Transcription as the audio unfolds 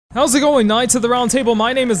How's it going, Knights of the Round Table?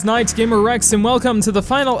 My name is Knight Gamer Rex, and welcome to the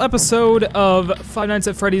final episode of Five Nights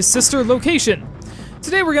at Freddy's Sister Location.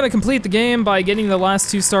 Today we're gonna complete the game by getting the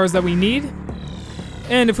last 2 stars that we need.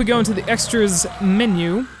 And if we go into the extras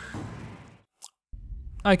menu,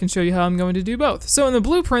 I can show you how I'm going to do both. So in the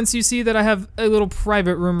blueprints, you see that I have a little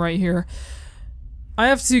private room right here. I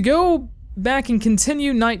have to go back and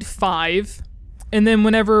continue night 5, and then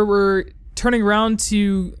whenever we're turning around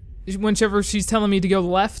to whenever she's telling me to go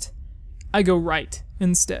left, I go right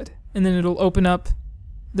instead. And then it'll open up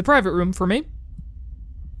the private room for me.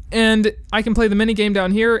 And I can play the minigame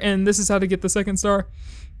down here, and this is how to get the 2nd star.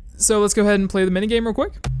 So let's go ahead and play the minigame real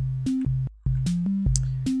quick.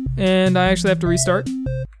 And I actually have to restart.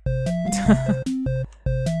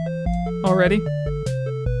 Already.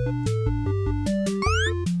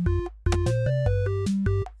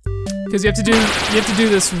 Because you have to do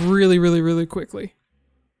this really quickly.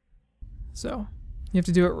 So, you have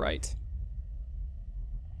to do it right.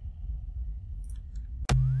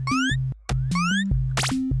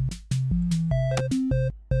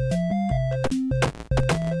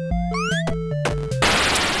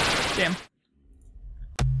 Damn.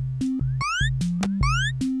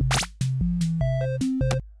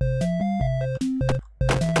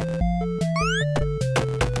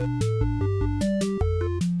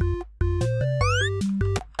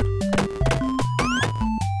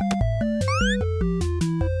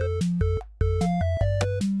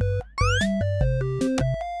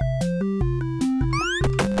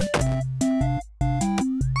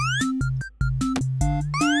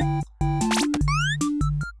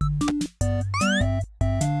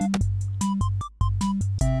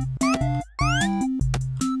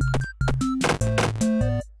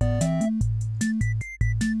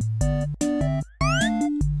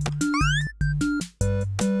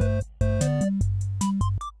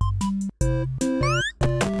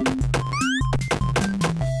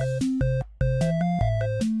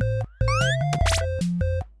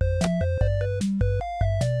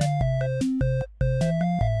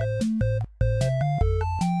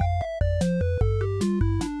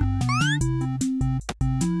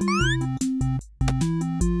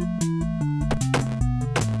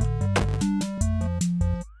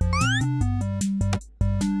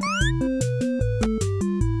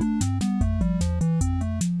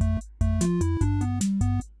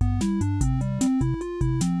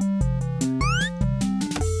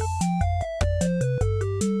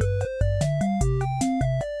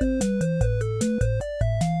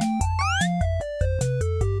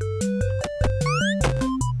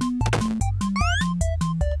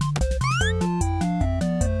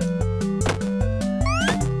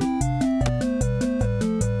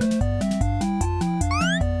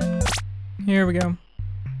 Here we go.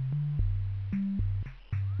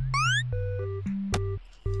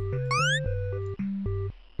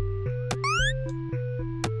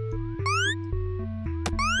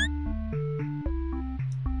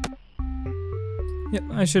 Yep,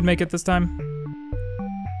 I should make it this time.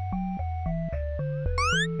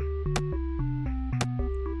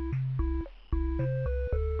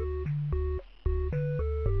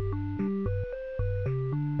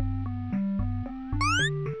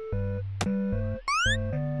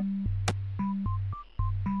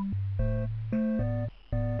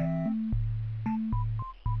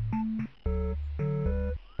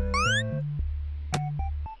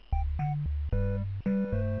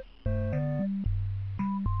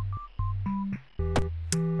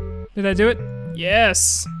 Did I do it?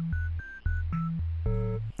 Yes!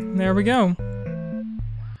 There we go.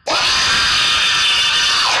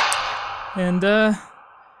 And,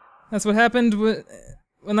 that's what happened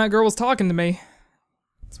when that girl was talking to me.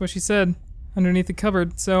 That's what she said underneath the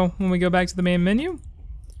cupboard. So, when we go back to the main menu,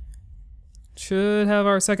 should have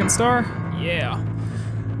our 2nd star. Yeah.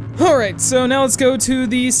 Alright, so now let's go to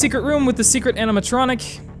the secret room with the secret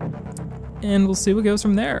animatronic, and we'll see what goes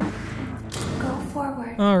from there.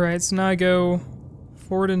 Alright, so now I go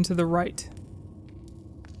forward and to the right.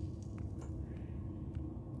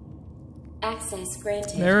 Access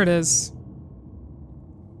granted. There it is.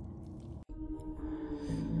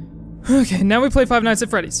 Okay, now we play Five Nights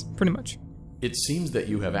at Freddy's, pretty much. It seems that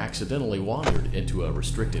you have accidentally wandered into a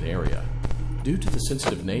restricted area. Due to the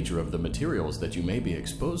sensitive nature of the materials that you may be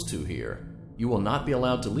exposed to here, you will not be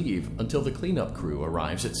allowed to leave until the cleanup crew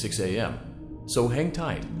arrives at 6 a.m. So hang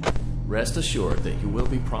tight. Rest assured that you will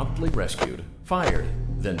be promptly rescued, fired,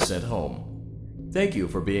 then sent home. Thank you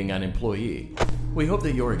for being an employee. We hope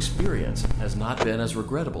that your experience has not been as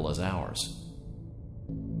regrettable as ours.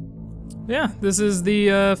 Yeah, this is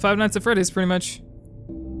the Five Nights at Freddy's, pretty much.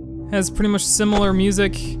 Has pretty much similar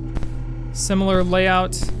music, similar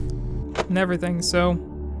layout, and everything, so...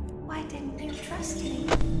 Why didn't you trust me?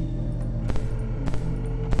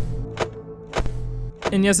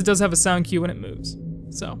 And yes, it does have a sound cue when it moves,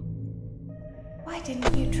 so... Why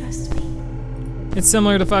didn't you trust me? It's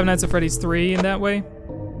similar to Five Nights at Freddy's 3 in that way.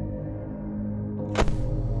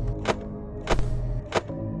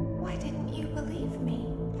 Why didn't you believe me?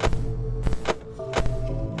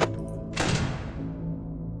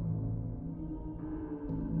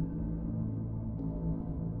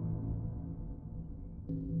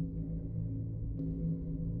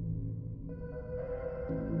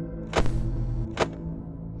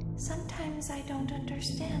 Sometimes I don't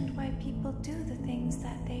understand why people do the things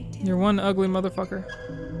that they do. You're one ugly motherfucker.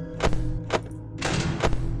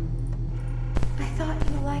 I thought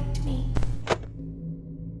you liked me.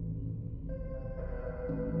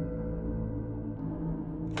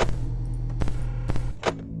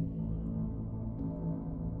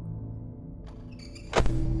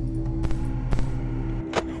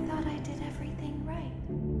 I thought I did everything right.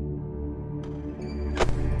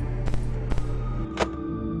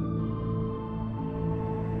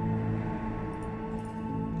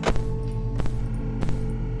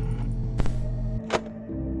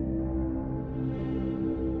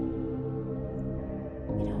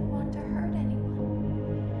 We don't want to hurt anyone,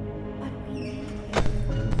 but we need you.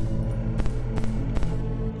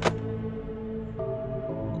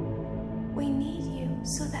 We need you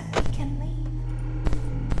so that we can leave.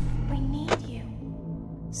 We need you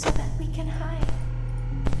so that we can hide.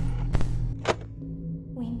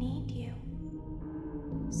 We need you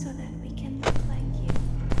so that we can look like you.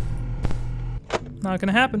 Not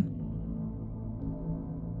gonna happen.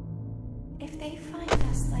 If they find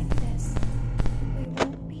us like this, we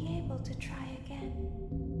won't be able to try again.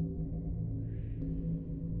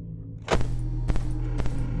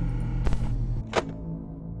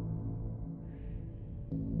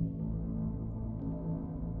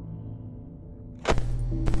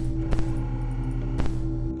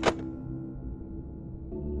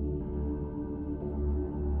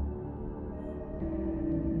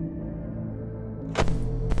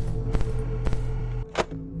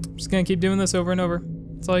 Just gonna keep doing this over and over.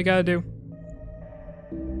 That's all you gotta do.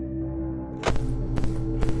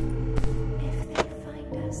 If they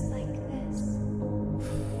find us like this,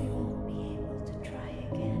 we won't be able to try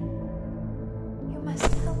again. You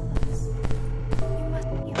must help us.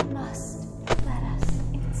 You must let us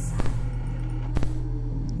inside.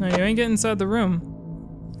 No, you ain't getting inside the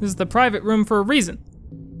room. This is the private room for a reason.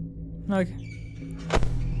 Like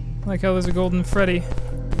how there's a golden Freddy.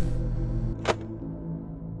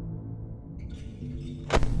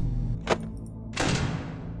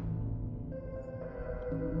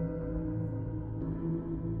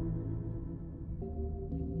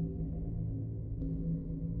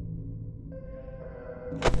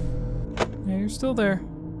 Yeah, you're still there.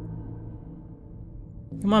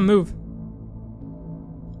 Come on, move.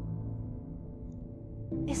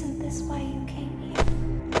 Isn't this why you came here?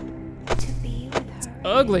 To be with her?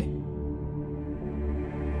 Ugly.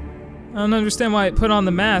 I don't understand why it put on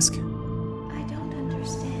the mask. I don't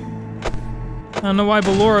understand. I don't know why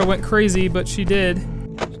Ballora went crazy, but she did.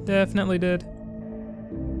 She definitely did.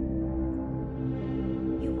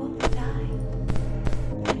 You won't die,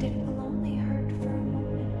 and it will only hurt for a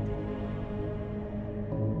moment.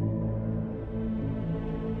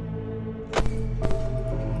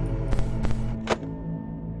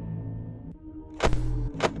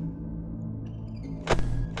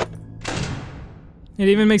 It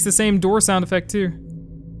even makes the same door sound effect too.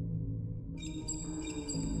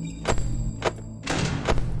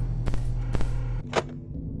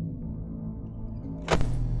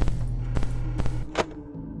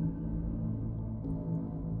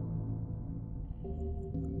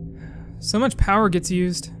 So much power gets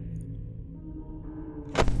used.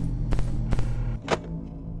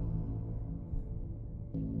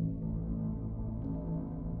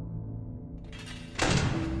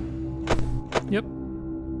 Yep.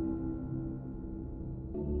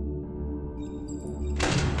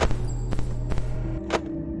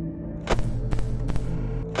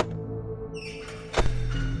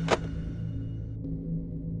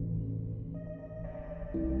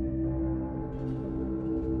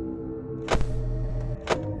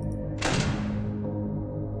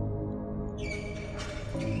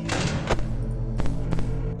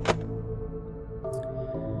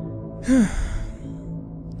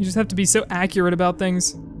 You just have to be so accurate about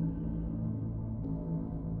things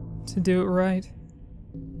to do it right.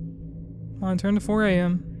 Come on, turn to 4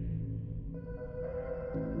 a.m.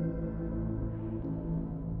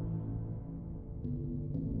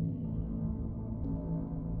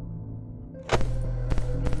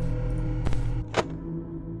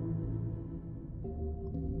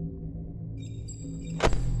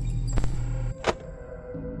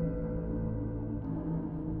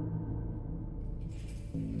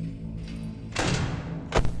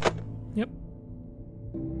 Yep.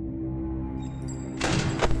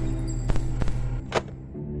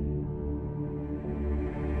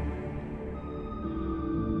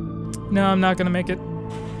 No, I'm not gonna make it.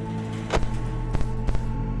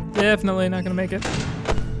 Definitely not gonna make it.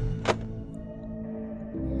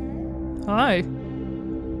 Hi.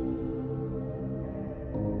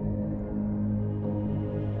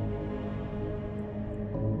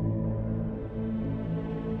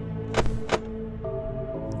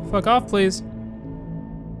 Fuck off, please.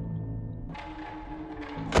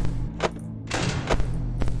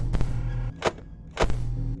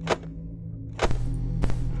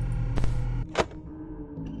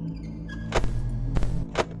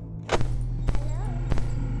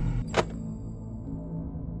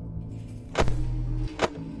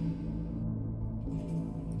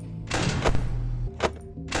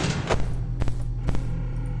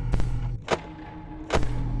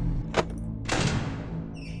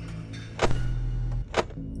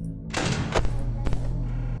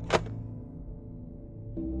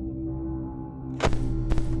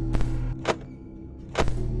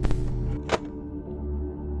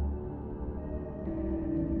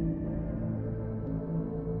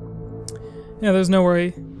 Yeah, there's no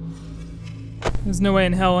way. There's no way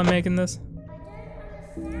in hell I'm making this.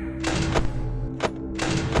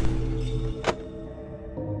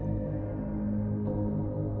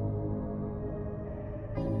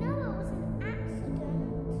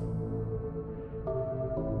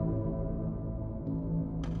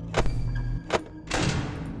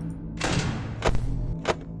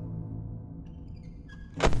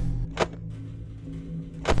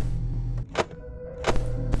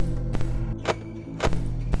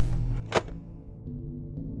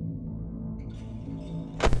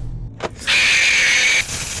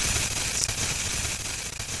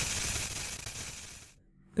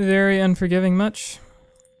 Very unforgiving much.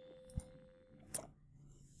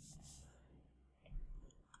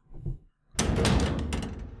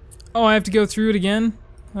 Oh, I have to go through it again?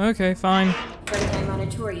 Okay, fine. Freddy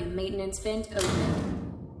Monitorium maintenance vent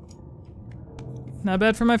open. Not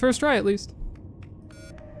bad for my first try, at least.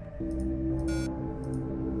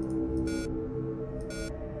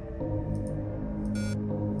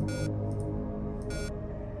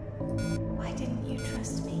 Why didn't you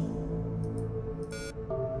trust me?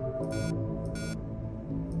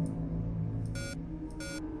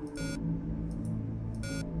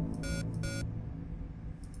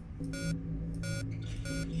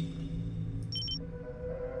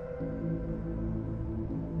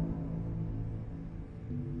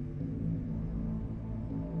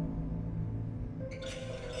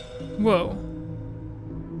 Whoa.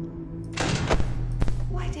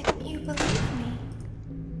 Why didn't you believe me?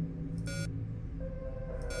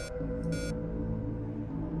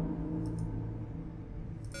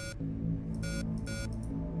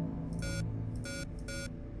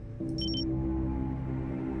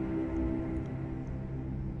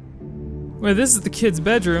 Wait, this is the kid's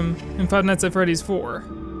bedroom in Five Nights at Freddy's 4.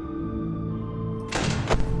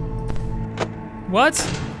 What?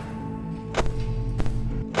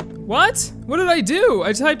 What? What did I do?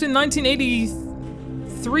 I typed in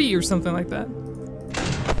 1983 or something like that.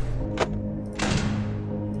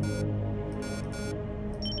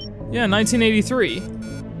 Yeah, 1983.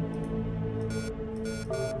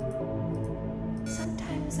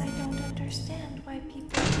 Sometimes I don't understand why people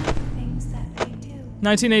do things that they do.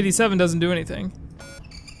 1987 doesn't do anything.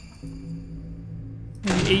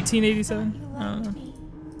 Maybe 1887? You I don't loved know. me.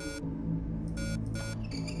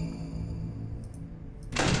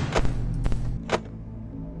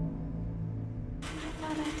 I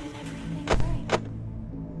thought I did everything right.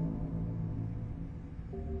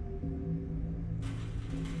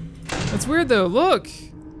 That's weird though, look!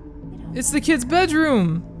 We don't It's the kid's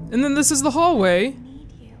bedroom! And then this is the hallway.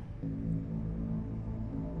 need you.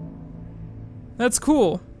 That's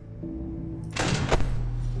cool.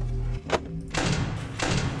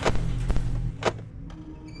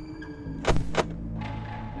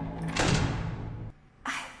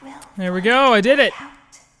 I will. There we go, I did it! Out.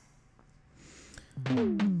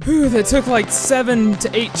 Whew, that took like 7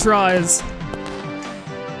 to 8 tries.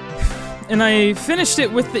 And I finished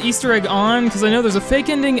it with the Easter egg on, because I know there's a fake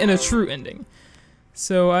ending and a true ending.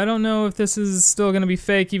 So I don't know if this is still gonna be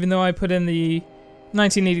fake, even though I put in the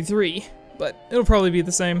 1983. But it'll probably be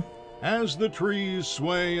the same. As the trees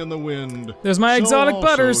sway in the wind, There's my so exotic also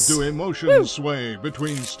butters. do emotions Woo. sway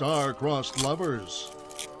between star-crossed lovers.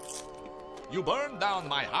 You burned down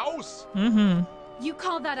my house? Mm-hmm. You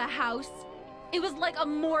call that a house? It was like a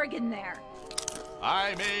morgue in there.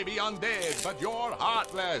 I may be undead, but you're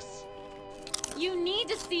heartless. You need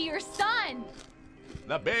to see your son.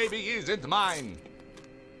 The baby isn't mine.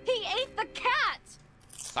 He ate the cat!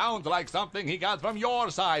 Sounds like something he got from your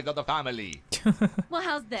side of the family. Well,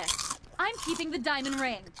 how's this? I'm keeping the diamond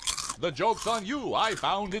ring. The joke's on you. I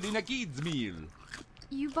found it in a kid's meal.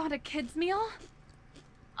 You bought a kid's meal?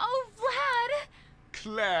 Oh, Vlad!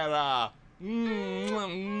 Clara.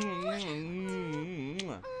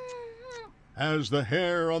 As the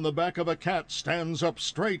hair on the back of a cat stands up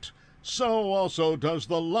straight, so also does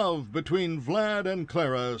the love between Vlad and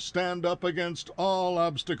Clara stand up against all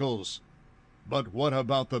obstacles. But what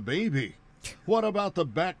about the baby? What about the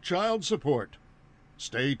back child support?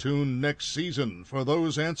 Stay tuned next season for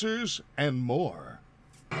those answers and more.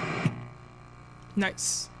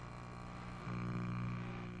 Nice.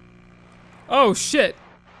 Oh, shit.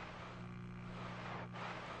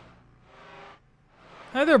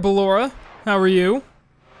 Hi there, Ballora. How are you?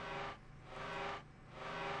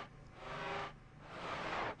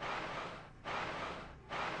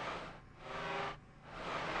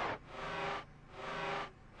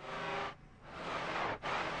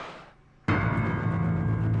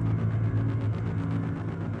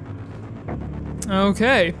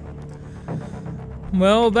 Okay.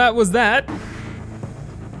 Well, that was that.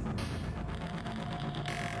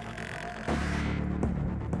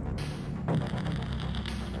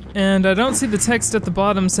 And I don't see the text at the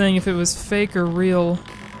bottom saying if it was fake or real.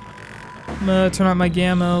 I'm gonna turn up my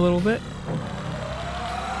gamma a little bit.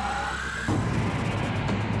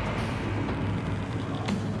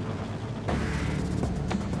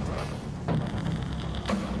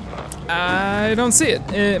 I don't see it.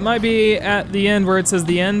 It might be at the end where it says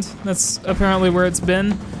the end. That's apparently where it's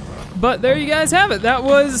been. But there you guys have it. That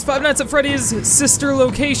was Five Nights at Freddy's sister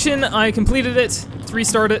location. I completed it,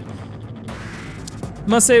 3-starred it.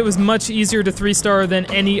 Must say it was much easier to 3-star than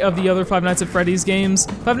any of the other Five Nights at Freddy's games.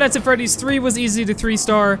 Five Nights at Freddy's 3 was easy to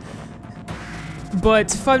 3-star, but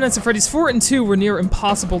Five Nights at Freddy's 4 and 2 were near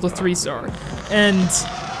impossible to 3-star. And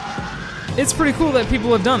it's pretty cool that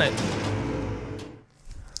people have done it.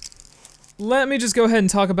 Let me just go ahead and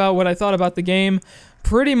talk about what I thought about the game.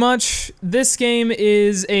 Pretty much, this game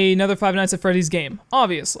is another Five Nights at Freddy's game,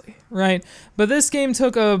 obviously, right? But this game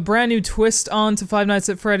took a brand new twist onto Five Nights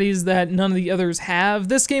at Freddy's that none of the others have.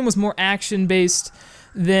 This game was more action-based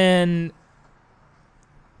than...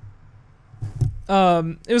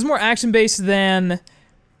 it was more action-based than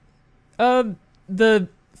the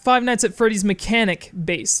Five Nights at Freddy's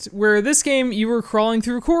mechanic-based, where this game you were crawling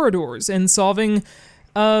through corridors and solving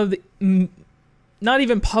not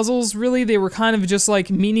even puzzles, really. They were kind of just like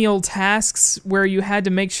menial tasks where you had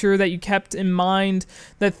to make sure that you kept in mind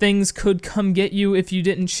that things could come get you if you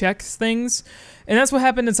didn't check things. And that's what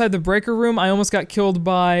happened inside the breaker room. I almost got killed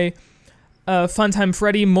by Funtime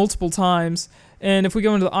Freddy multiple times. And if we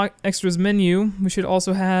go into the extras menu, we should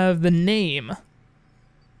also have the name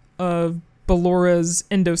of Ballora's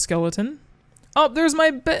endoskeleton. Oh, there's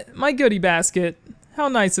my goodie basket. How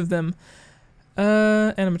nice of them.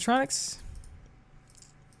 Animatronics.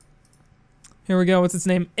 Here we go. What's its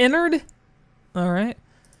name? Innard? Alright.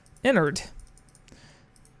 Innard.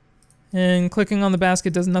 And clicking on the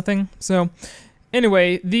basket does nothing. So,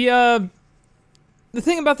 anyway, the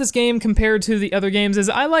thing about this game compared to the other games is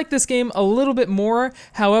I like this game a little bit more.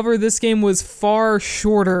 However, this game was far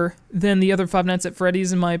shorter than the other Five Nights at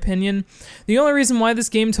Freddy's, in my opinion. The only reason why this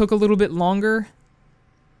game took a little bit longer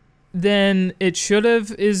than it should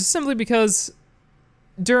have is simply because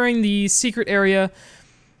during the secret area,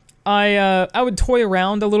 I would toy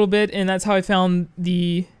around a little bit, and that's how I found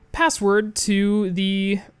the password to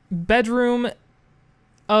the bedroom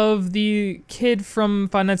of the kid from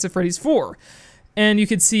Five Nights at Freddy's 4. And you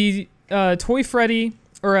could see Toy Freddy,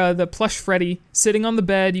 or the plush Freddy, sitting on the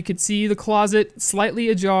bed. You could see the closet slightly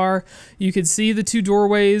ajar. You could see the two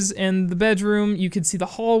doorways and the bedroom. You could see the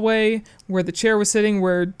hallway where the chair was sitting,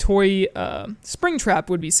 where Toy Springtrap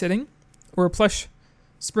would be sitting, or a plush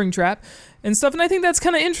Springtrap and stuff. And I think that's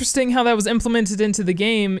kind of interesting how that was implemented into the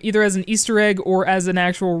game, either as an Easter egg or as an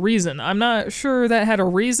actual reason. I'm not sure that had a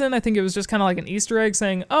reason. I think it was just kind of like an Easter egg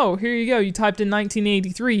saying, oh, here you go, you typed in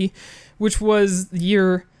 1983, which was the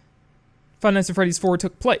year Five Nights at Freddy's 4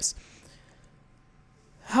 took place.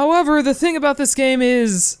 However, the thing about this game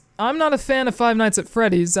is, I'm not a fan of Five Nights at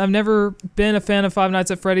Freddy's. I've never been a fan of Five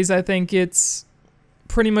Nights at Freddy's. I think it's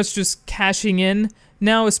pretty much just cashing in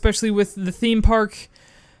now, especially with the theme park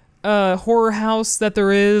horror house that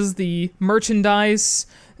there is, the merchandise,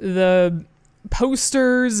 the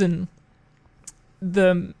posters, and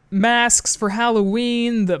the masks for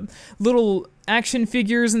Halloween, the little action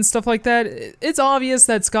figures and stuff like that. It's obvious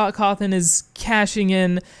that Scott Cawthon is cashing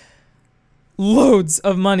in loads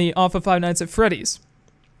of money off of Five Nights at Freddy's.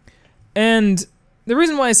 And the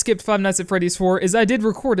reason why I skipped Five Nights at Freddy's 4 is I did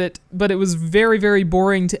record it, but it was very, very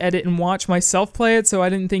boring to edit and watch myself play it, so I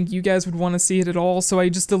didn't think you guys would want to see it at all, so I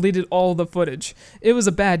just deleted all the footage. It was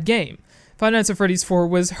a bad game. Five Nights at Freddy's 4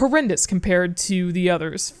 was horrendous compared to the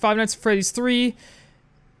others. Five Nights at Freddy's 3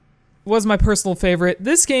 was my personal favorite.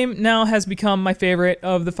 This game now has become my favorite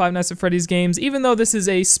of the Five Nights at Freddy's games, even though this is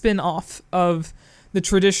a spin-off of the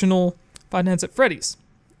traditional Five Nights at Freddy's.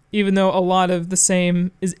 Even though a lot of the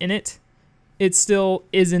same is in it, it still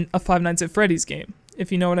isn't a Five Nights at Freddy's game,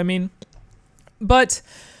 if you know what I mean. But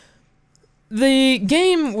the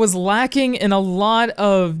game was lacking in a lot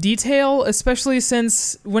of detail, especially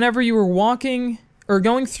since whenever you were walking or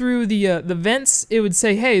going through the vents, it would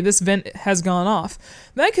say, hey, this vent has gone off.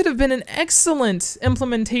 That could have been an excellent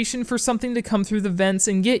implementation for something to come through the vents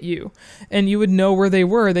and get you, and you would know where they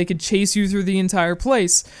were. They could chase you through the entire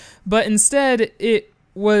place. But instead, it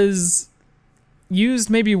was used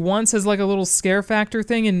maybe once as like a little scare factor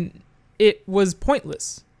thing, and it was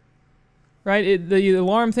pointless, right? The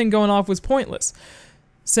alarm thing going off was pointless.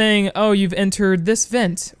 Saying, oh, you've entered this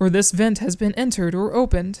vent, or this vent has been entered or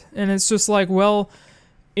opened, and it's just like, well,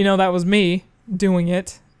 you know, that was me doing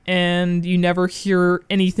it, and you never hear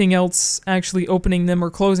anything else actually opening them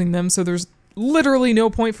or closing them, so there's literally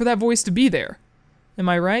no point for that voice to be there. Am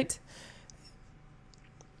I right?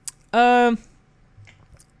 The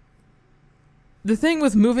thing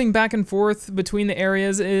with moving back and forth between the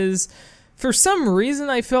areas is, for some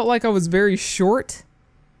reason, I felt like I was very short.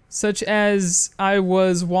 Such as I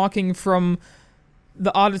was walking from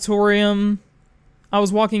the auditorium. I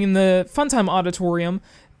was walking in the Funtime auditorium.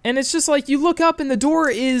 And it's just like, you look up and the door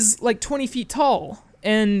is like 20 feet tall.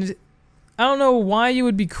 And I don't know why you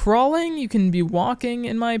would be crawling. You can be walking,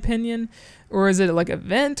 in my opinion. Or is it like a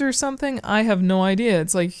vent or something? I have no idea.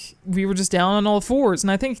 It's like we were just down on all fours.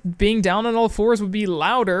 And I think being down on all fours would be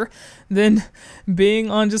louder than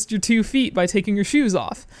being on just your 2 feet by taking your shoes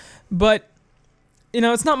off. But, you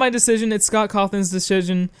know, it's not my decision. It's Scott Cawthon's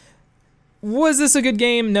decision. Was this a good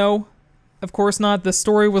game? No. Of course not. The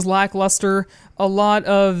story was lackluster. A lot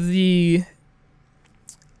of the...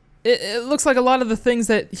 It looks like a lot of the things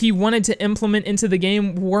that he wanted to implement into the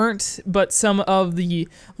game weren't, but some of the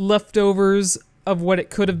leftovers of what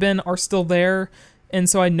it could have been are still there, and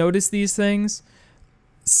so I noticed these things.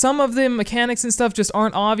 Some of the mechanics and stuff just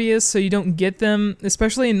aren't obvious, so you don't get them,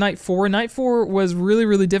 especially in Night 4. Night 4 was really,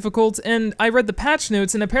 really difficult, and I read the patch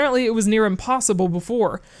notes, and apparently it was near impossible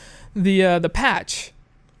before the patch.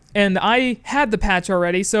 And I had the patch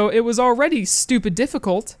already, so it was already stupid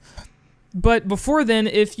difficult. But before then,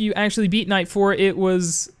 if you actually beat Night 4, it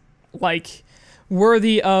was, like,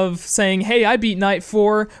 worthy of saying, hey, I beat Night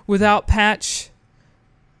 4 without patch,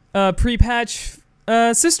 pre-patch,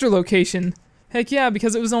 sister location. Heck yeah,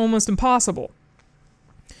 because it was almost impossible.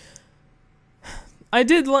 I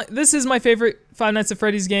did like, this is my favorite Five Nights at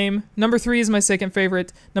Freddy's game. Number 3 is my second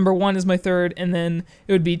favorite. Number 1 is my third, and then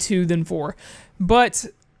it would be 2, then 4. But...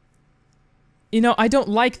 you know, I don't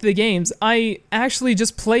like the games. I actually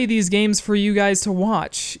just play these games for you guys to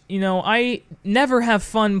watch. You know, I never have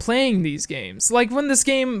fun playing these games. Like, when this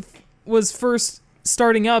game was first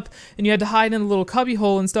starting up and you had to hide in a little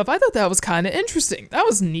cubbyhole and stuff, I thought that was kind of interesting. That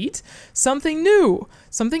was neat. Something new.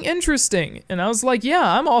 Something interesting. And I was like,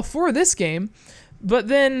 yeah, I'm all for this game. But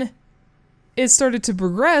then it started to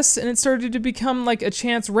progress and it started to become like a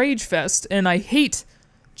chance rage fest. And I hate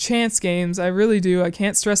chance games. I really do. I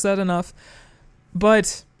can't stress that enough.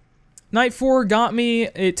 But Night 4 got me.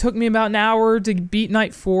 It took me about an hour to beat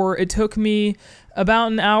Night 4. It took me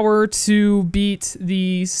about an hour to beat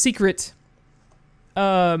the secret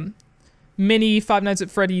mini Five Nights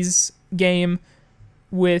at Freddy's game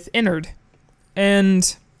with Innard.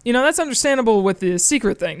 And, you know, that's understandable with the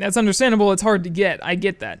secret thing. That's understandable. It's hard to get. I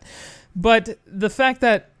get that. But the fact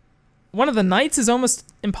that one of the nights is almost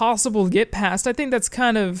impossible to get past, I think that's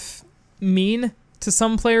kind of mean to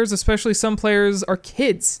some players, especially some players are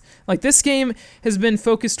kids. Like, this game has been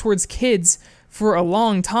focused towards kids for a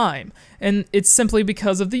long time, and it's simply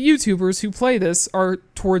because of the YouTubers who play this are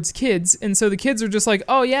towards kids, and so the kids are just like,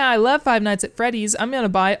 oh yeah, I love Five Nights at Freddy's, I'm gonna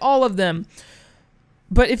buy all of them.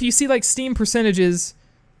 But if you see, like, Steam percentages,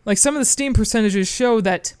 like, some of the Steam percentages show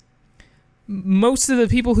that most of the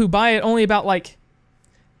people who buy it, only about, like,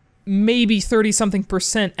 maybe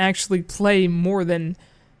 30-something% actually play more than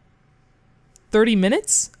 30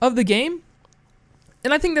 minutes of the game.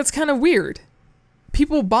 And I think that's kind of weird.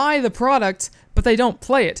 People buy the product, but they don't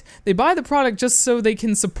play it. They buy the product just so they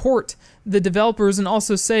can support the developers and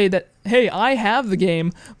also say that, hey, I have the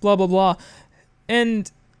game, blah, blah, blah. And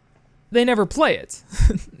they never play it.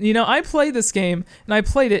 You know, I played this game, and I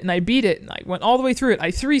played it, and I beat it, and I went all the way through it.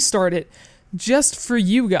 I 3-starred it just for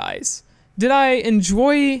you guys. Did I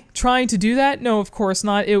enjoy trying to do that? No, of course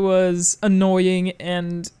not. It was annoying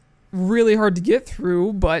and really hard to get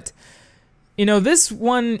through, but you know, this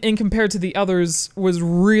one, in compared to the others, was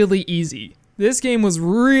really easy. This game was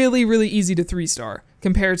really, really easy to 3-star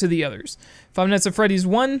compared to the others. Five Nights at Freddy's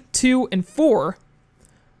 1, 2, and 4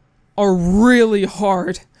 are really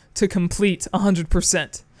hard to complete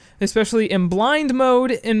 100%. Especially in blind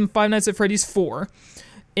mode in Five Nights at Freddy's 4.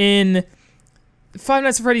 In Five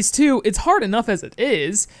Nights at Freddy's 2, it's hard enough as it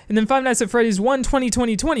is. And then Five Nights at Freddy's 1,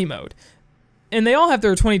 20-20-20 mode. And they all have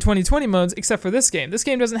their 20-20-20 modes except for this game. This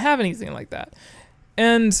game doesn't have anything like that.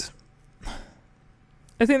 And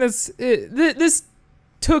I think that's it. This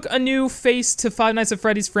took a new face to Five Nights at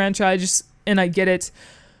Freddy's franchise, and I get it.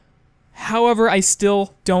 However, I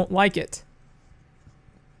still don't like it.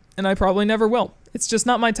 And I probably never will. It's just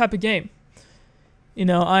not my type of game. You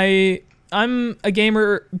know, I'm a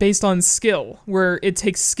gamer based on skill, where it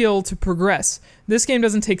takes skill to progress. This game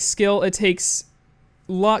doesn't take skill, it takes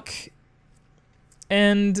luck,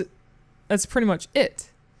 and that's pretty much it.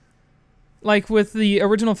 Like with the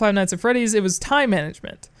original Five Nights at Freddy's, it was time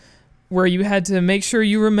management, where you had to make sure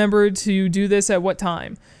you remembered to do this at what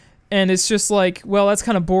time. And it's just like, well, that's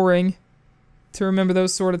kind of boring to remember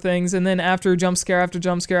those sort of things. And then after jump scare, after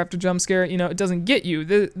jump scare, after jump scare, you know, it doesn't get you.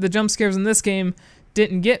 The jump scares in this game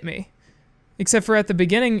didn't get me. Except for at the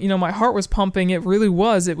beginning, you know, my heart was pumping. It really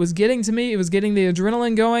was. It was getting to me. It was getting the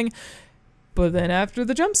adrenaline going. But then after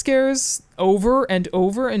the jump scares, over and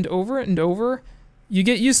over and over and over, you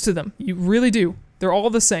get used to them. You really do. They're all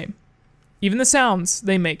the same. Even the sounds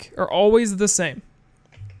they make are always the same.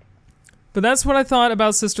 But that's what I thought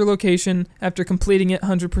about Sister Location after completing it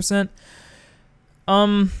 100%.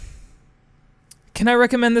 Can I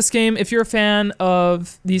recommend this game? If you're a fan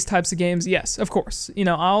of these types of games, yes, of course. You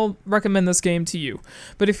know, I'll recommend this game to you.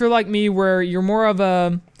 But if you're like me, where you're more of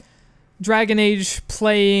a Dragon Age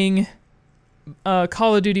playing,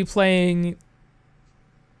 Call of Duty playing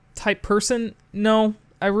type person, no,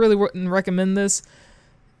 I really wouldn't recommend this.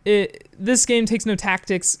 This game takes no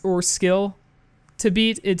tactics or skill to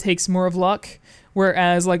beat. It takes more of luck.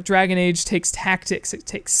 Whereas like Dragon Age takes tactics, it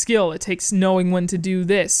takes skill, it takes knowing when to do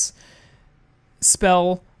this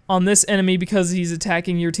spell on this enemy because he's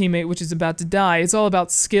attacking your teammate which is about to die. It's all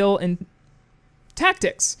about skill and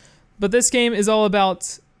tactics. But this game is all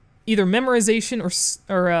about either memorization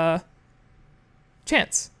or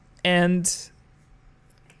chance. And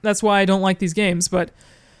that's why I don't like these games. But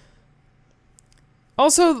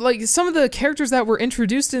also, like, some of the characters that were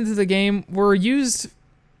introduced into the game were used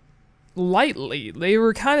lightly. They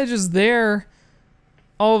were kind of just there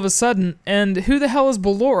all of a sudden. And who the hell is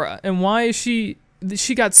Ballora? And why is she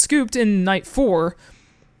got scooped in Night 4?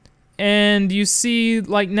 And you see,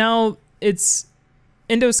 like, now it's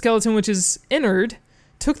Endoskeleton, which is Innard,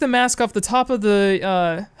 took the mask off the top of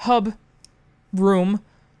the hub room,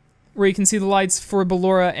 where you can see the lights for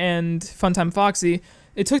Ballora and Funtime Foxy.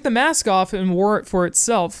 It took the mask off and wore it for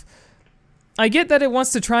itself. I get that it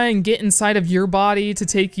wants to try and get inside of your body to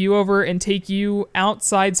take you over and take you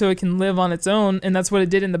outside so it can live on its own, and that's what it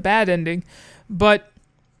did in the bad ending. But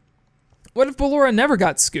what if Ballora never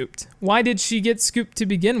got scooped? Why did she get scooped to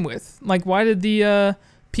begin with? Like, why did the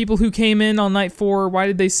people who came in on Night 4, why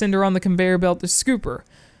did they send her on the conveyor belt to scoop her?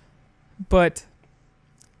 But,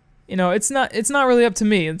 you know, it's not really up to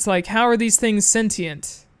me. It's like, how are these things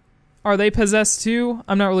sentient? Are they possessed too?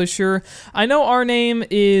 I'm not really sure. I know our name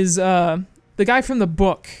is the guy from the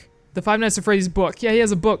book. The Five Nights at Freddy's book. Yeah, he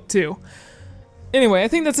has a book too. Anyway, I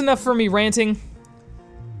think that's enough for me ranting.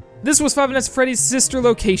 This was Five Nights at Freddy's Sister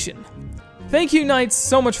Location. Thank you, Knights,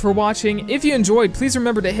 so much for watching. If you enjoyed, please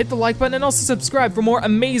remember to hit the like button and also subscribe for more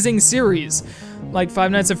amazing series, like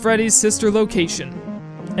Five Nights at Freddy's Sister Location.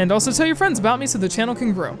 And also tell your friends about me so the channel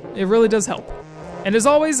can grow. It really does help. And as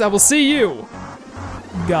always, I will see you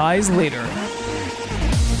guys later.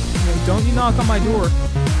 No, don't you knock on my door.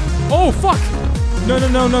 Oh, fuck! No, no,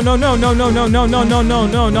 no, no, no, no, no, no, no, no, no, no, no,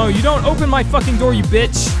 no, no. You don't open my fucking door, you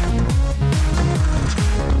bitch.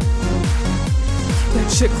 Keep that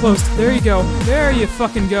shit closed. There you go. There you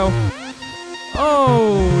fucking go.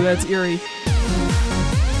 Oh, that's eerie.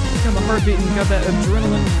 Got the heart beating, got that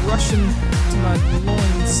adrenaline rushing to my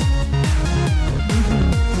loins.